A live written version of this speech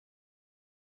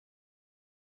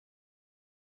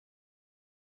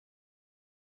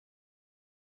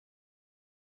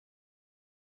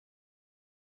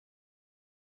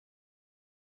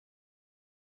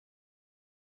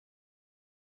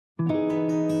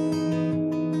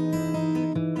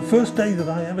first day that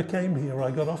I ever came here,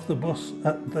 I got off the bus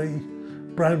at the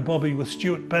Brown Bobby with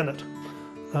Stuart Bennett,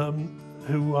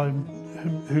 who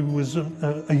was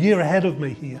a year ahead of me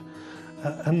here.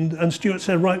 And Stuart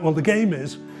said, right, well, the game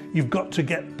is you've got to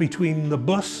get between the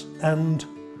bus and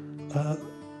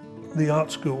the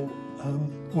art school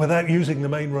without using the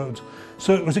main roads.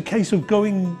 So it was a case of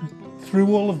going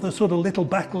through all of the sort of little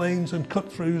back lanes and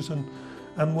cut-throughs and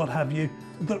what have you,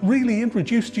 that really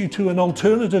introduced you to an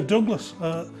alternative Douglas.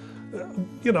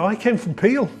 You know, I came from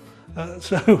Peel,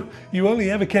 so you only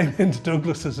ever came into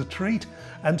Douglas as a treat,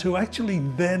 and to actually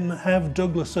then have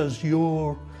Douglas as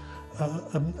your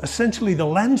essentially the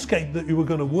landscape that you were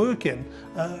going to work in,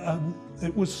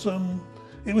 it was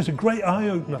a great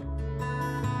eye-opener.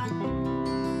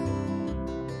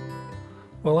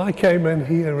 Well, I came in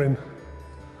here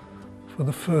for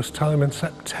the first time in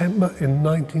September in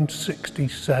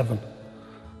 1967.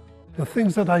 The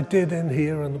things that I did in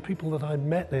here and the people that I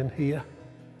met in here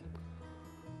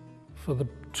for the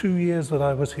 2 years that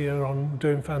I was here on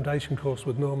doing foundation course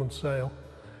with Norman Sale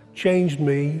changed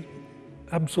me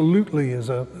absolutely as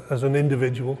an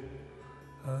individual,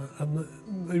 and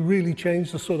they really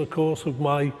changed the sort of course of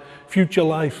my future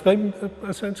life.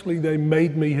 Essentially they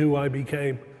made me who I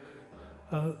became.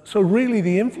 So really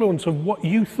the influence of what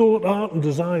you thought art and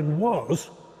design was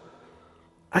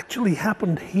actually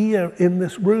happened here in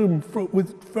this room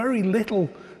with very little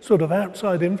sort of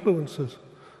outside influences.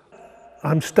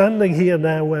 I'm standing here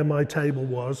now where my table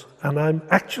was, and I'm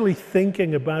actually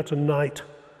thinking about a night,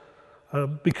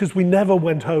 because we never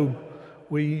went home.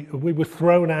 We were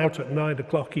thrown out at 9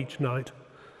 o'clock each night.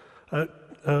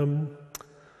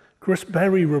 Chris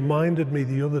Berry reminded me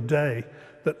the other day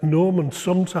that Norman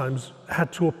sometimes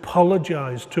had to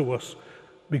apologize to us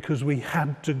because we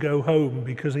had to go home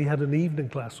because he had an evening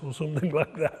class or something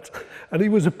like that. And he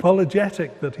was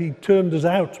apologetic that he turned us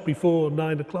out before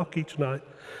 9 o'clock each night.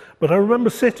 But I remember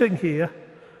sitting here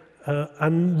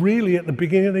and really at the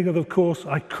beginning of the course,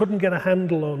 I couldn't get a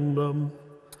handle on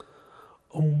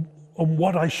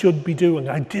what I should be doing.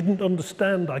 I didn't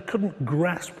understand, I couldn't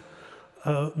grasp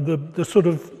the sort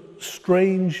of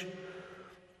strange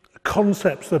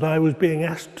concepts that I was being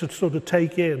asked to sort of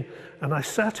take in. And I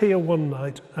sat here one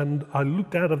night and I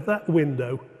looked out of that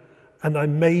window and I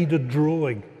made a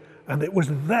drawing. And it was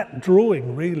that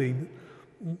drawing, really,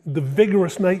 the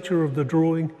vigorous nature of the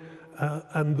drawing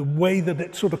and the way that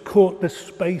it sort of caught this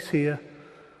space here.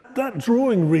 That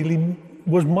drawing really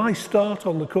was my start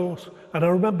on the course. And I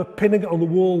remember pinning it on the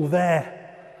wall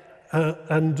there.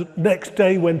 And next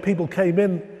day when people came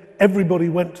in, everybody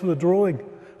went to the drawing.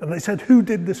 And they said, who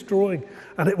did this drawing?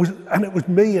 And it was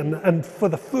me, and for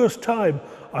the first time,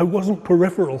 I wasn't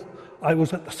peripheral. I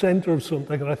was at the center of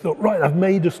something, and I thought, right, I've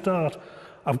made a start.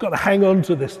 I've got to hang on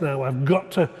to this now. I've got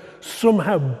to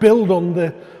somehow build on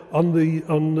the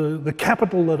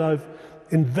capital that I've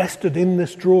invested in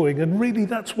this drawing. And really,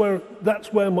 that's where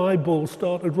my ball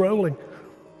started rolling.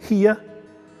 Here,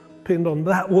 pinned on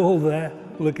that wall there,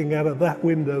 looking out of that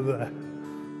window there.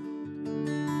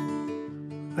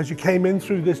 As you came in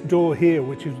through this door here,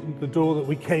 which is the door that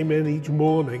we came in each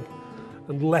morning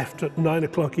and left at 9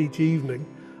 o'clock each evening,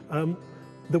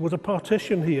 there was a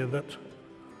partition here that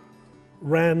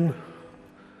ran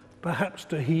perhaps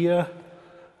to here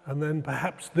and then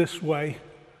perhaps this way.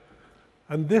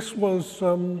 And this was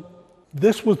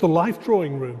the life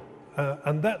drawing room.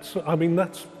 And that's a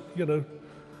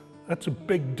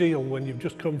big deal when you've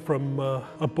just come from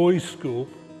a boys' school.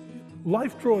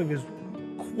 Life drawing is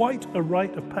quite a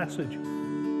rite of passage.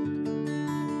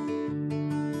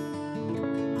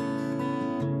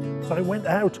 So I went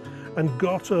out and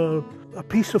got a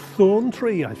piece of thorn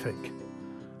tree, I think,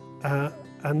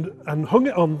 and hung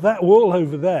it on that wall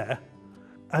over there,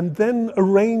 and then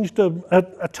arranged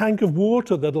a tank of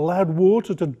water that allowed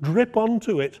water to drip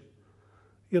onto it,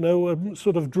 you know,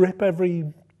 sort of drip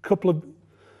every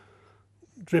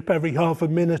half a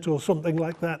minute or something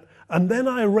like that. And then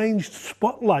I arranged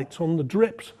spotlights on the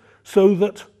drips so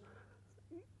that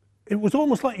it was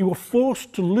almost like you were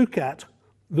forced to look at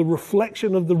the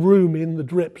reflection of the room in the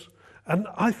drips. And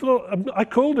I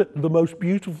called it The Most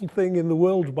Beautiful Thing in the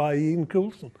World by Ian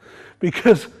Coulson,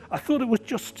 because I thought it was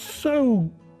just so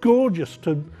gorgeous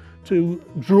to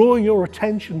draw your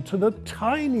attention to the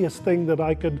tiniest thing that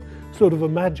I could sort of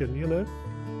imagine, you know.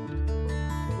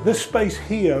 This space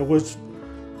here was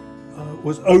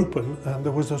open, and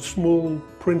there was a small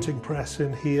printing press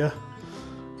in here,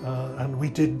 and we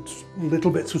did little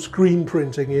bits of screen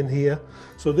printing in here.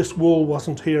 So this wall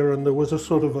wasn't here, and there was a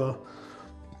sort of a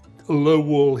low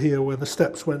wall here where the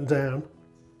steps went down,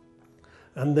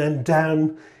 and then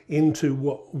down into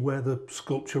where the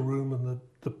sculpture room and the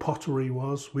the pottery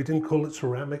was. We didn't call it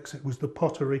ceramics, it was the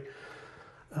pottery.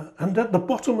 And at the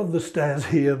bottom of the stairs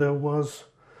here, there was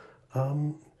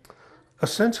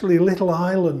essentially a little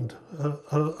island,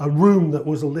 a room that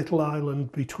was a little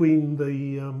island between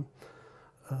the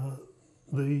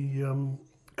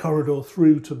corridor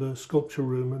through to the sculpture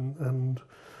room and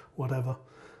whatever.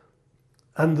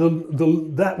 And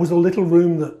that was a little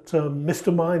room that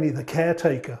Mr. Miney, the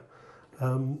caretaker,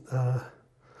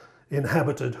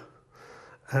 inhabited.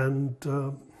 And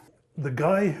the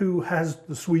guy who has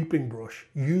the sweeping brush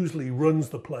usually runs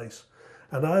the place.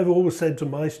 And I've always said to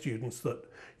my students that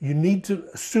you need to,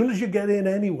 as soon as you get in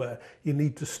anywhere, you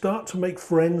need to start to make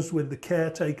friends with the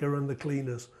caretaker and the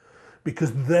cleaners,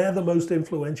 because they're the most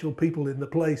influential people in the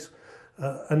place.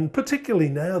 And particularly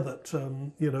now that,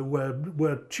 you know,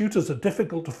 where tutors are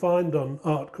difficult to find on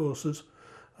art courses,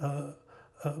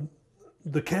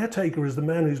 the caretaker is the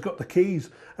man who's got the keys,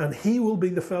 and he will be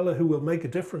the fella who will make a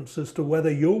difference as to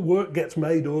whether your work gets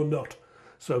made or not.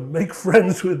 So make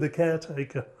friends with the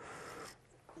caretaker.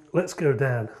 Let's go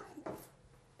down.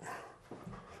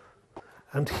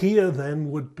 And here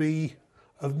then would be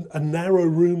a narrow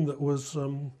room that was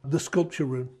the sculpture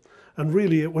room. And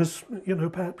really it was, you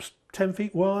know, perhaps 10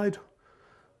 feet wide.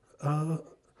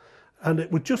 And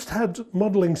it would just had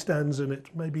modelling stands in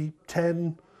it, maybe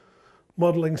 10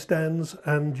 modelling stands,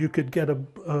 and you could get a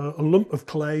lump of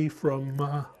clay from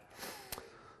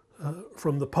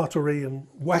the pottery and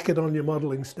whack it on your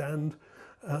modelling stand,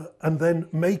 and then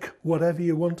make whatever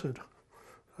you wanted.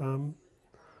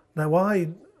 Now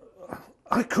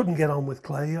I couldn't get on with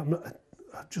clay.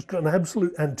 I've just got an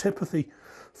absolute antipathy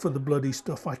for the bloody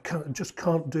stuff. Just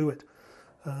can't do it.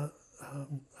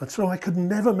 And so I could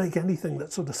never make anything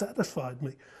that sort of satisfied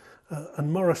me.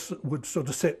 And Morris would sort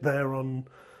of sit there on,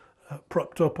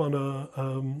 propped up on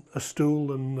a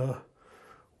stool and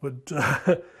would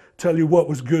tell you what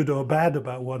was good or bad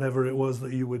about whatever it was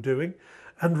that you were doing.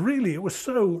 And really it was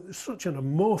such an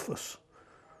amorphous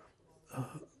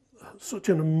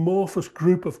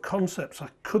group of concepts. I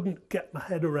couldn't get my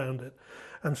head around it.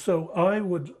 And so I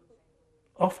would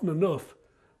often enough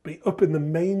be up in the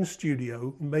main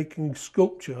studio making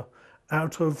sculpture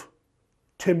out of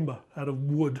timber, out of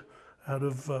wood, out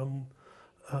of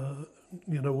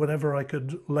you know, whatever I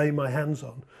could lay my hands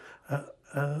on.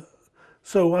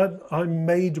 So I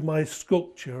made my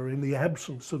sculpture in the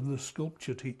absence of the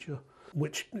sculpture teacher,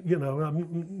 which, you know,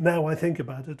 now I think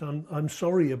about it, I'm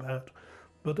sorry about.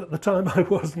 But at the time I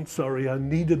wasn't sorry. I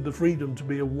needed the freedom to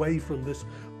be away from this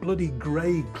bloody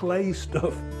grey clay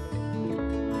stuff.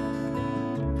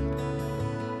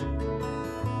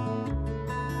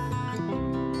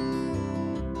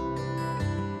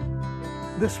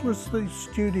 This was the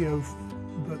studio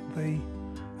that the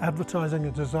advertising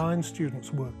and design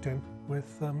students worked in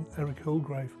with Eric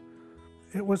Hillgrave.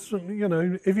 It was, you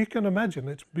know, if you can imagine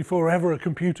it, before ever a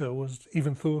computer was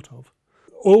even thought of.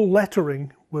 All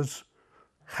lettering was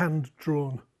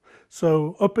hand-drawn.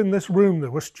 So up in this room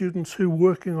there were students who,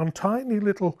 working on tiny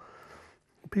little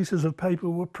pieces of paper,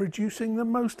 were producing the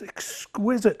most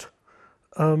exquisite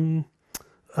hand-drawn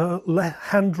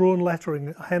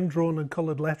lettering, hand-drawn and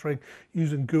coloured lettering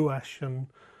using gouache and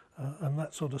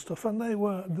that sort of stuff. And they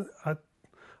were, I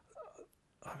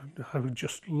was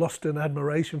just lost in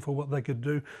admiration for what they could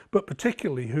do. But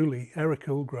particularly Eric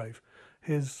Hillgrave,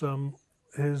 his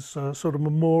sort of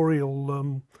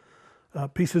memorial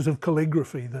pieces of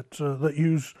calligraphy that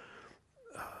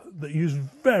use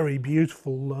very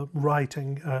beautiful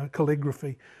writing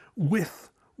calligraphy with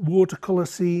watercolor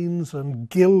scenes and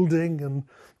gilding and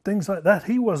things like that.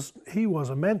 He was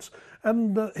immense,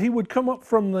 and he would come up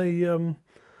from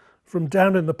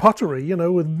down in the pottery, you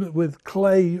know, with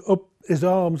clay up his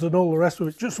arms and all the rest of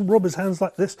it, just rub his hands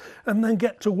like this, and then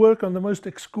get to work on the most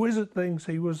exquisite things.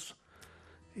 He was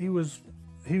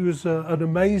an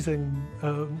amazing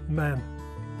man.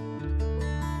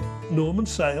 Norman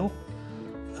Sale,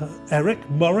 Eric,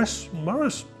 Morris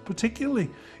particularly,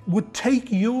 would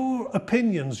take your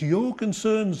opinions, your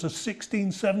concerns as 16,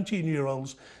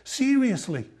 17-year-olds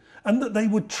seriously, and that they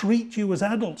would treat you as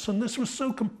adults. And this was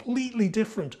so completely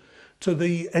different to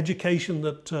the education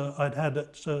that I'd had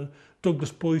at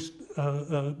Douglas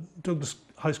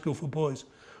High School for Boys,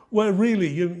 where really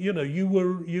you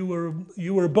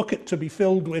were a bucket to be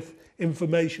filled with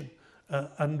information,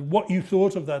 and what you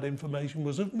thought of that information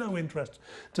was of no interest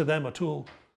to them at all.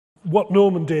 What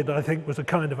Norman did, I think, was a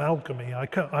kind of alchemy. I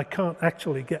can't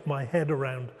actually get my head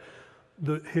around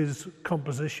his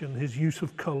composition, his use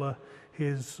of colour,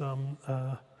 his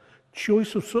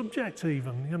choice of subjects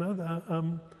even, you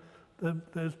know.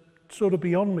 They're sort of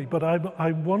beyond me, but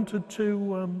I wanted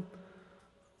to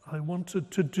I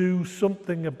wanted to do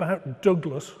something about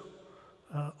Douglas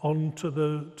onto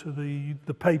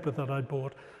the paper that I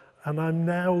bought.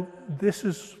 And this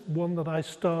is one that I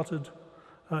started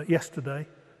yesterday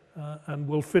and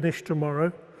will finish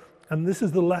tomorrow. And this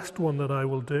is the last one that I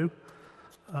will do.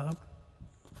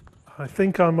 I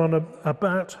think I'm on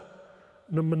about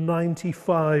number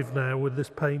 95 now with this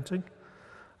painting.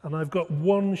 And I've got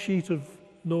one sheet of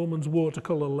Norman's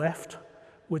watercolour left,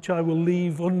 which I will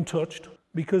leave untouched,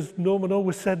 because Norman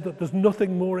always said that there's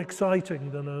nothing more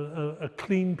exciting than a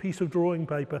clean piece of drawing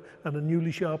paper and a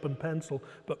newly sharpened pencil,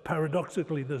 but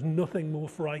paradoxically there's nothing more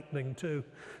frightening too.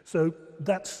 So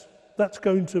that's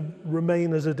going to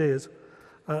remain as it is.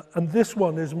 And this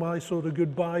one is my sort of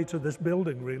goodbye to this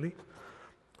building, really.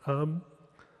 And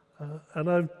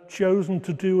I've chosen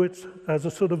to do it as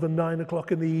a sort of a 9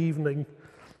 o'clock in the evening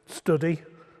study,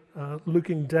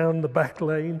 looking down the back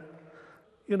lane.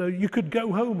 You know, you could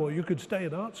go home or you could stay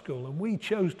at art school, and we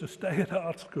chose to stay at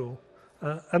art school.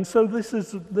 And so this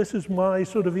is my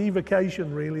sort of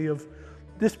evocation, really, of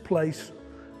this place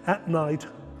at night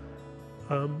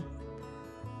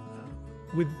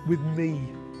with me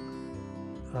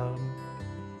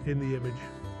in the image.